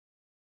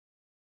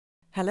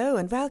Hello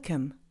and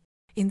welcome.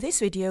 In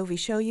this video we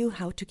show you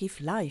how to give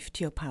life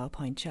to your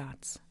PowerPoint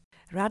charts.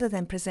 Rather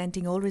than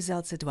presenting all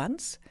results at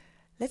once,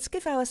 let's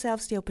give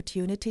ourselves the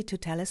opportunity to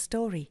tell a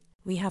story.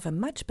 We have a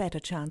much better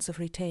chance of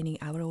retaining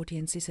our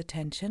audience's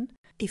attention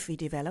if we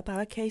develop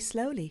our case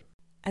slowly.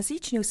 As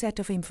each new set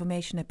of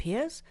information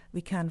appears, we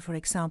can, for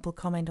example,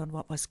 comment on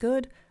what was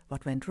good,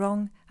 what went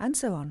wrong, and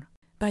so on.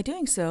 By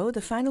doing so,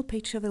 the final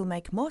picture will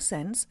make more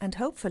sense and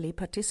hopefully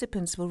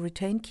participants will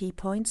retain key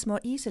points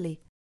more easily.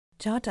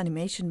 Chart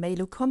animation may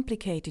look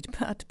complicated,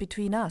 but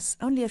between us,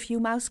 only a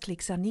few mouse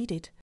clicks are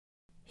needed.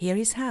 Here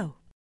is how.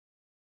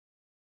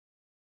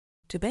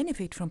 To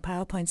benefit from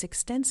PowerPoint's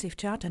extensive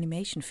chart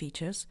animation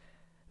features,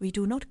 we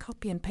do not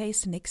copy and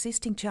paste an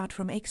existing chart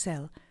from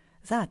Excel.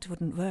 That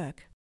wouldn't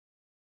work.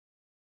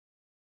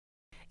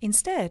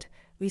 Instead,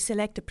 we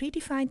select a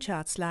predefined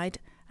chart slide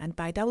and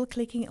by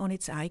double-clicking on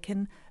its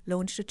icon,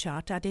 launch the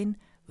chart add-in,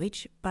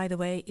 which, by the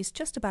way, is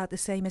just about the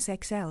same as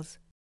Excel's.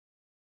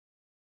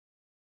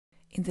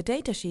 In the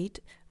datasheet,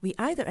 we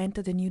either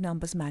enter the new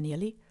numbers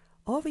manually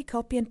or we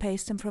copy and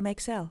paste them from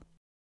Excel.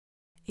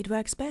 It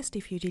works best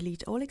if you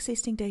delete all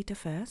existing data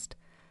first,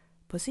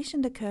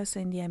 position the cursor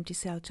in the empty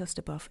cell just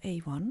above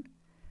A1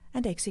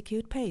 and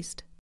execute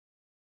paste.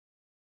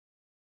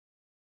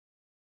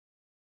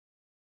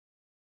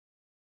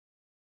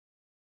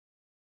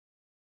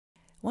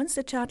 Once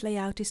the chart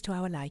layout is to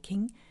our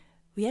liking,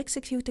 we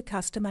execute the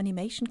custom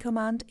animation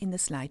command in the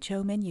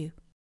slideshow menu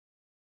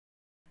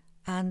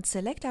and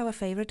select our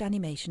favorite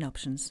animation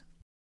options.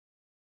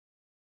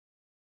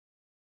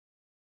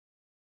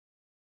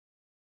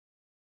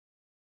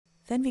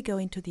 Then we go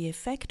into the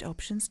effect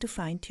options to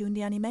fine-tune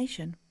the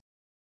animation.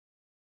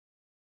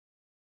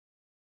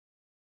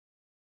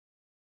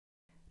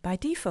 By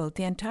default,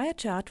 the entire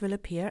chart will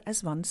appear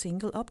as one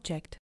single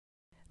object,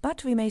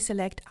 but we may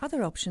select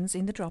other options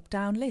in the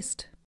drop-down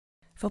list.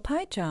 For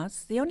pie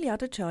charts, the only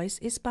other choice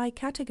is by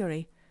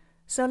category,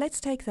 so let's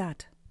take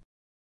that.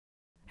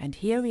 And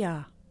here we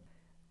are.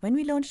 When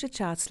we launch the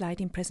chart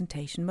slide in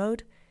presentation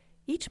mode,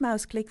 each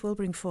mouse click will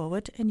bring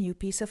forward a new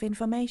piece of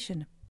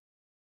information.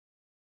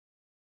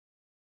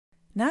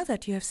 Now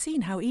that you have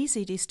seen how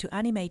easy it is to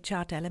animate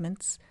chart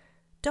elements,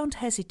 don't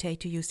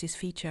hesitate to use this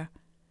feature.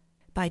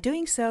 By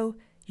doing so,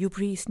 you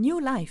breathe new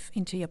life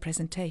into your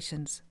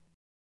presentations.